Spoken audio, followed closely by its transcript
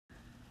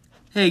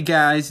Hey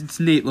guys, it's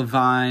Nate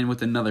Levine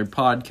with another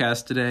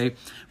podcast today.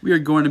 We are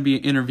going to be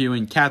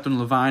interviewing Catherine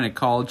Levine, a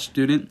college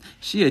student.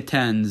 She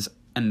attends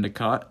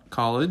Endicott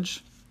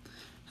College.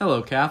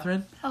 Hello,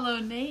 Catherine. Hello,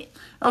 Nate.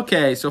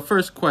 Okay, so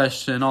first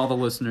question all the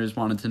listeners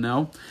wanted to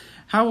know.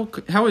 How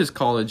is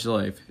college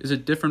life? Is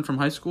it different from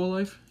high school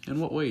life? In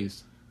what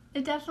ways?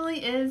 It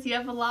definitely is. You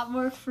have a lot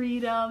more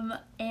freedom,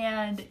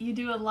 and you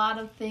do a lot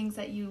of things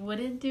that you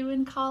wouldn't do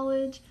in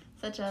college,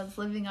 such as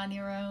living on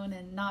your own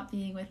and not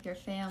being with your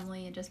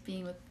family and just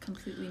being with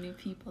completely new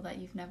people that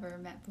you've never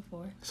met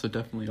before. So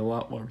definitely a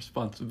lot more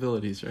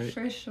responsibilities, right?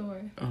 For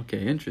sure.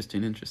 Okay,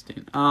 interesting.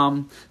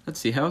 Let's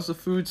see, how's the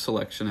food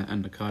selection at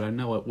Endicott? I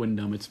know at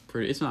Wyndham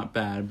it's not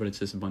bad, but it's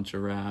just a bunch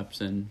of wraps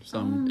and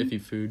some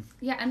iffy food.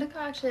 Yeah,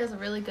 Endicott actually has a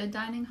really good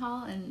dining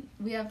hall, and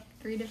we have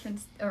 5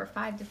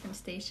 different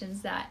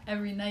stations that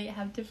every night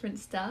have different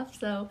stuff.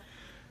 So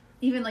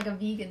even like a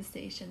vegan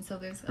station, so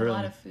there's a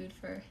lot of food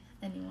for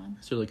anyone.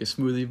 Is there like a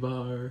smoothie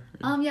bar?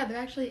 Yeah, there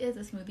actually is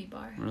a smoothie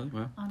bar. Really?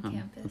 Wow. On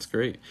campus. That's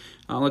great.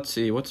 Let's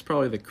see, what's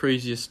probably the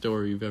craziest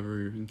story you've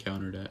ever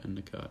encountered at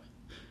Endicott?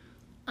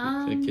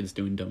 The kids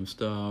doing dumb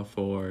stuff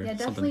or yeah, something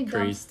crazy? definitely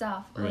dumb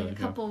stuff. Really? Like a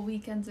couple of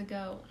weekends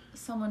ago,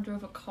 someone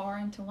drove a car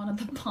into one of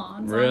the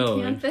ponds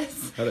Really? on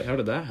campus. How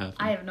did that happen?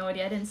 I have no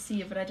idea. I didn't see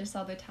it, but I just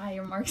saw the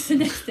tire marks the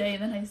next day,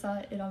 and then I saw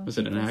it on Was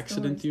it an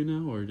accident, stories. do you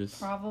know, or just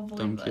Probably,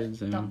 dumb kids?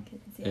 Dumb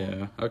kids,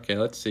 yeah. Okay,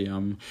 let's see.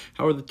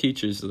 How are the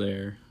teachers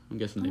there? I'm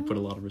guessing they put a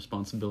lot of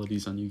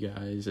responsibilities on you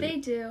guys. They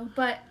do,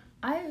 but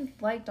I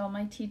liked all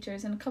my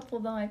teachers, and a couple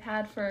of them I've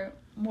had for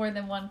more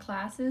than one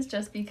classes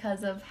just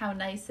because of how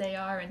nice they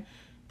are, and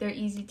they're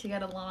easy to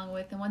get along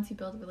with, and once you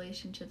build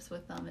relationships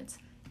with them, it's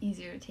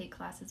easier to take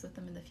classes with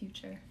them in the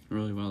future.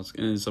 Really well.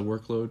 And is the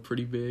workload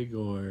pretty big,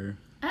 or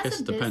I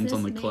guess it depends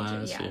on the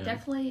class? Yeah,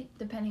 definitely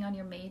depending on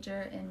your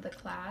major and the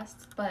class.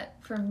 But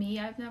for me,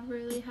 I've never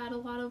really had a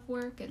lot of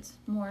work. It's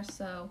more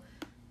so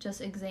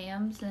just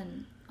exams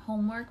and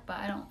homework, but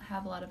I don't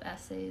have a lot of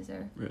essays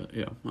or... Really,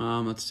 yeah.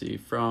 Let's see.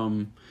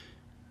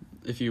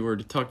 If you were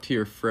to talk to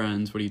your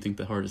friends, what do you think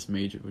the hardest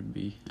major would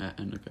be at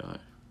Endicott?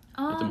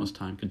 The most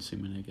time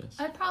consuming, I guess.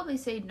 I'd probably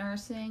say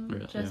nursing,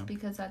 Really?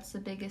 Because that's the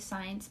biggest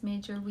science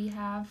major we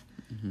have.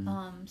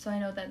 Mm-hmm. So I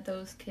know that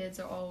those kids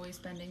are always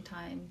spending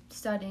time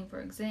studying for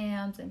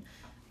exams, and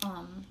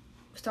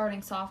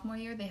starting sophomore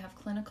year they have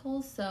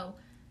clinicals, so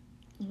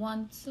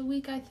once a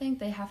week I think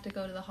they have to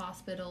go to the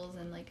hospitals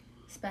and like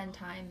spend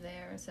time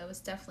there, so it's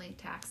definitely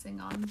taxing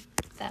on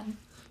them.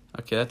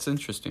 Okay, that's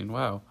interesting.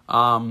 Wow.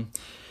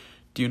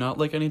 Do you not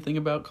like anything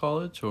about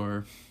college,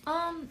 or?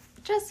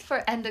 Just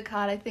for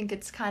Endicott, I think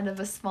it's kind of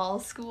a small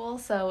school,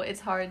 so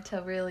it's hard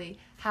to really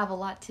have a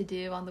lot to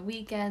do on the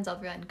weekends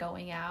other than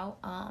going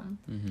out.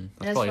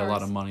 That's probably a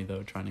lot of money,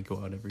 though, trying to go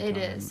out every time. It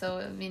is. So,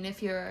 I mean,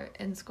 if you're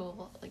in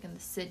school, like in the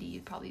city,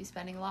 you'd probably be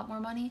spending a lot more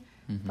money.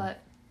 Mm-hmm.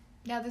 But,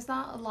 yeah, there's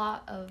not a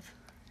lot of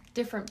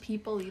different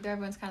people either.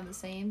 Everyone's kind of the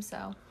same,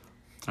 so.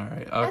 All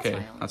right.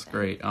 Okay. That's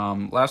great.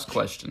 Last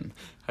question.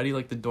 How do you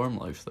like the dorm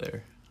life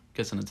there?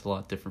 Guessing it's a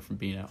lot different from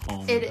being at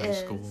home at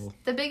school.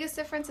 The biggest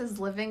difference is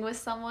living with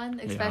someone,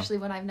 especially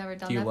when I've never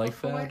done that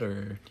before. Do you like that,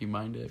 or do you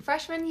mind it?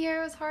 Freshman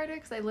year was harder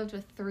because I lived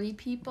with 3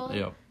 people.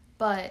 Yeah.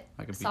 But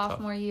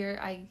sophomore year,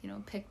 I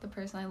picked the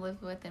person I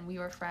lived with, and we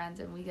were friends,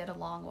 and we get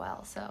along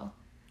well. So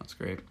that's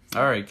great.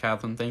 All right,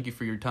 Catherine, thank you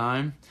for your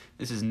time.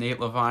 This is Nate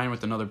Levine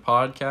with another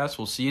podcast.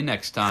 We'll see you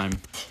next time.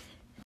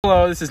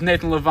 Hello, this is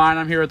Nathan Levine.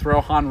 I'm here with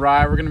Rohan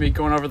Rai. We're going to be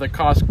going over the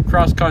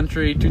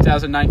cross-country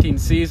 2019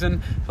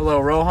 season.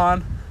 Hello,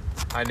 Rohan.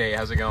 Hi, Nate.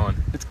 How's it going?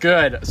 It's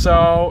good.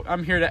 So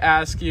I'm here to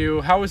ask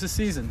you, how was the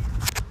season?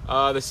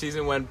 The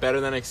season went better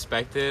than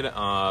expected.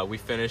 We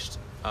finished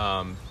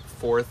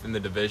 4th in the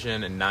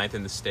division and 9th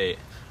in the state.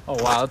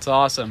 Oh, wow. That's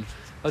awesome.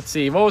 Let's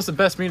see. What was the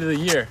best meet of the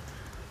year?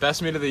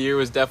 Best meet of the year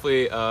was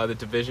definitely the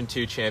Division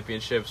II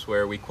championships,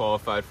 where we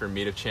qualified for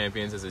Meet of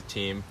Champions as a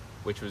team,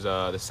 which was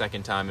the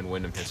second time in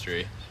Wyndham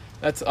history.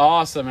 That's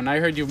awesome. And I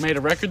heard you made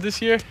a record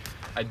this year?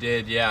 I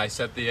did, yeah. I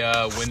set the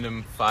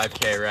Wyndham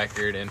 5K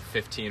record in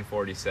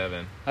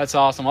 15:47. That's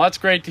awesome. Well, that's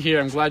great to hear.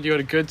 I'm glad you had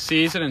a good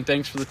season, and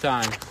thanks for the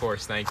time. Of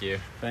course, thank you.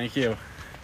 Thank you.